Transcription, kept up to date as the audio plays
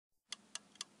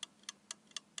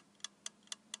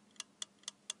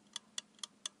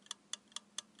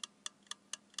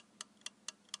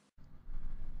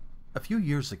A few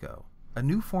years ago, a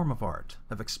new form of art,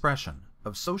 of expression,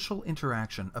 of social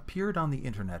interaction appeared on the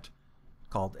internet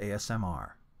called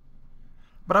ASMR.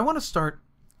 But I want to start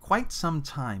quite some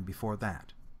time before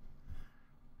that.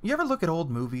 You ever look at old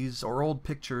movies or old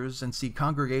pictures and see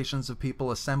congregations of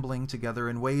people assembling together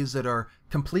in ways that are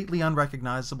completely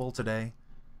unrecognizable today?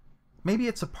 Maybe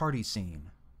it's a party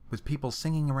scene with people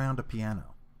singing around a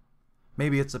piano.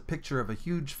 Maybe it's a picture of a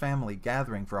huge family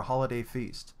gathering for a holiday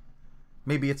feast.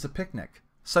 Maybe it's a picnic,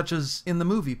 such as in the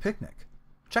movie Picnic.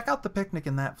 Check out the picnic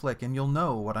in that flick and you'll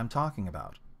know what I'm talking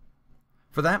about.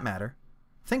 For that matter,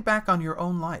 think back on your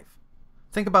own life.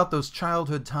 Think about those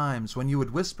childhood times when you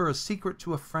would whisper a secret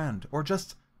to a friend or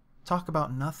just talk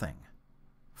about nothing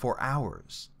for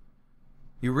hours.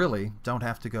 You really don't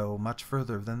have to go much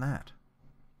further than that.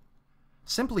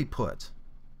 Simply put,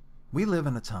 we live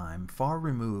in a time far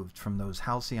removed from those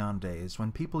halcyon days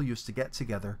when people used to get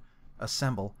together,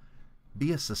 assemble,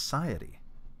 be a society.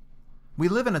 We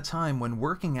live in a time when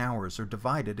working hours are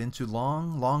divided into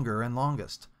long, longer, and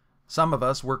longest. Some of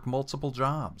us work multiple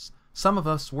jobs. Some of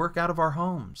us work out of our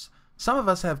homes. Some of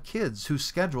us have kids whose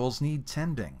schedules need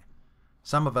tending.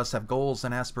 Some of us have goals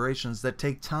and aspirations that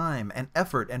take time and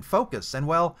effort and focus, and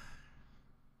well,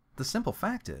 the simple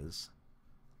fact is,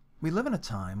 we live in a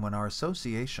time when our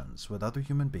associations with other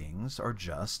human beings are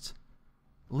just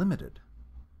limited.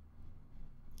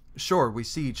 Sure, we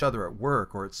see each other at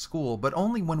work or at school, but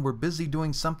only when we're busy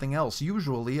doing something else,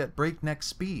 usually at breakneck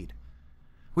speed.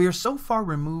 We are so far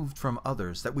removed from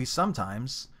others that we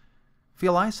sometimes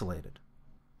feel isolated.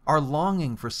 Our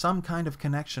longing for some kind of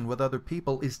connection with other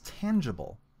people is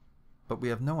tangible, but we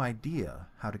have no idea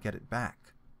how to get it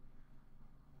back.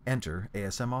 Enter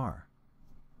ASMR.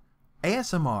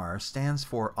 ASMR stands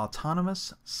for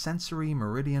Autonomous Sensory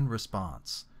Meridian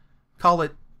Response. Call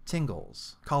it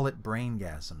tingles, call it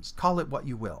braingasms, call it what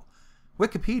you will.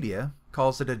 Wikipedia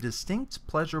calls it a distinct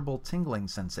pleasurable tingling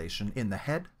sensation in the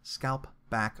head, scalp,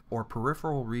 back, or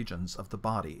peripheral regions of the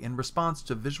body in response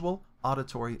to visual,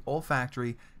 auditory,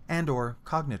 olfactory, and/or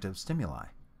cognitive stimuli.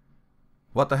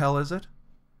 What the hell is it?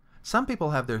 Some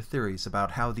people have their theories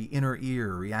about how the inner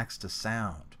ear reacts to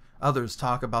sound. Others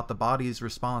talk about the body's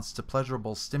response to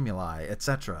pleasurable stimuli,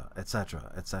 etc.,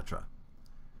 etc., etc.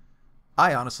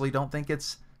 I honestly don't think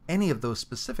it's any of those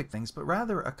specific things, but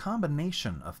rather a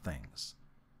combination of things.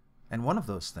 And one of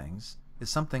those things is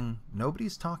something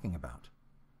nobody's talking about.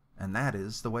 And that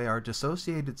is the way our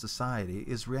dissociated society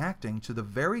is reacting to the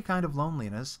very kind of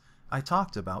loneliness I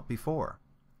talked about before.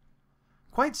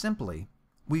 Quite simply,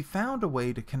 we found a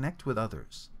way to connect with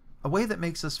others, a way that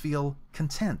makes us feel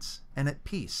content and at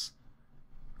peace,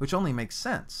 which only makes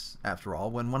sense, after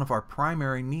all, when one of our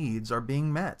primary needs are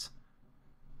being met.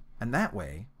 And that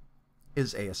way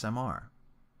is ASMR.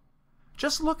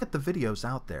 Just look at the videos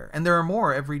out there, and there are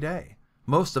more every day.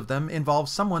 Most of them involve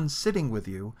someone sitting with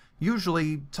you,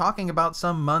 usually talking about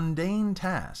some mundane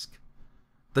task.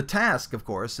 The task, of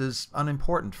course, is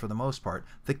unimportant for the most part.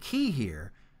 The key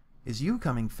here is you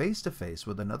coming face to face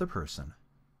with another person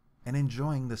and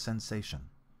enjoying the sensation.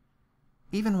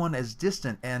 Even one as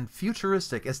distant and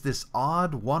futuristic as this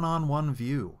odd one-on-one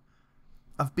view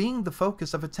of being the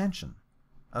focus of attention,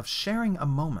 of sharing a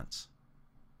moment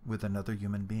with another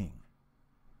human being.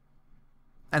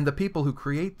 And the people who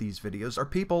create these videos are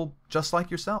people just like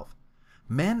yourself.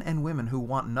 Men and women who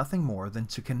want nothing more than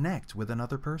to connect with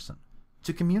another person,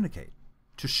 to communicate,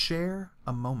 to share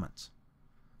a moment.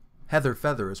 Heather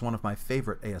Feather is one of my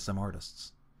favorite ASMR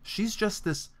artists. She's just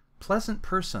this pleasant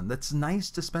person that's nice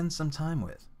to spend some time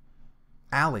with.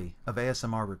 Allie of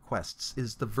ASMR Requests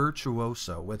is the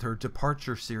virtuoso with her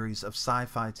Departure series of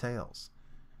sci-fi tales.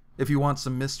 If you want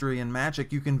some mystery and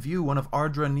magic, you can view one of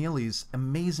Ardra Neely's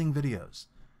amazing videos.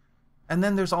 And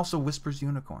then there's also Whispers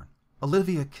Unicorn,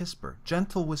 Olivia Kisper,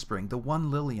 Gentle Whispering, The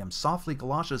One Lilium, Softly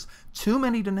Galoshes, too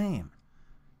many to name,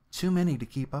 too many to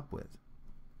keep up with.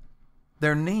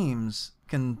 Their names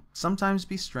can sometimes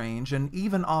be strange and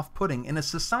even off-putting in a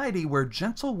society where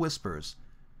gentle whispers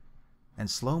and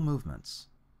slow movements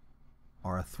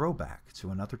are a throwback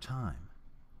to another time.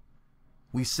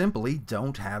 We simply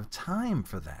don't have time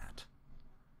for that.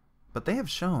 But they have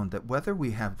shown that whether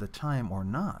we have the time or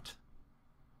not,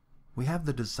 we have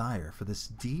the desire for this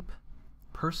deep,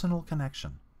 personal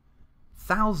connection.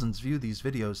 Thousands view these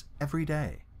videos every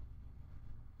day.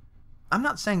 I'm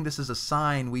not saying this is a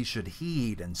sign we should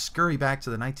heed and scurry back to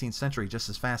the 19th century just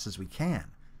as fast as we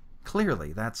can.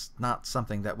 Clearly, that's not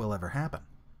something that will ever happen.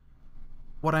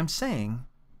 What I'm saying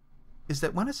is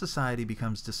that when a society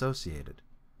becomes dissociated,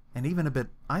 and even a bit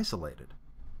isolated,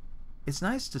 it's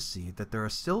nice to see that there are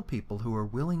still people who are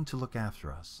willing to look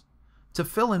after us, to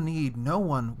fill a need no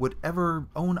one would ever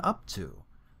own up to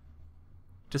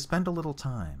spend a little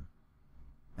time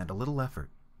and a little effort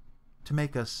to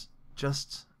make us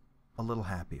just a little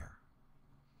happier.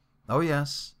 Oh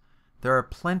yes, there are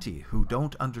plenty who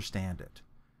don't understand it.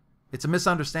 It's a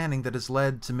misunderstanding that has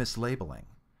led to mislabeling.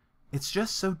 It's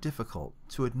just so difficult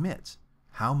to admit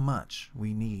how much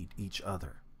we need each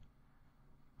other.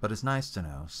 But it's nice to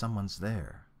know someone's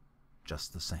there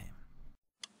just the same.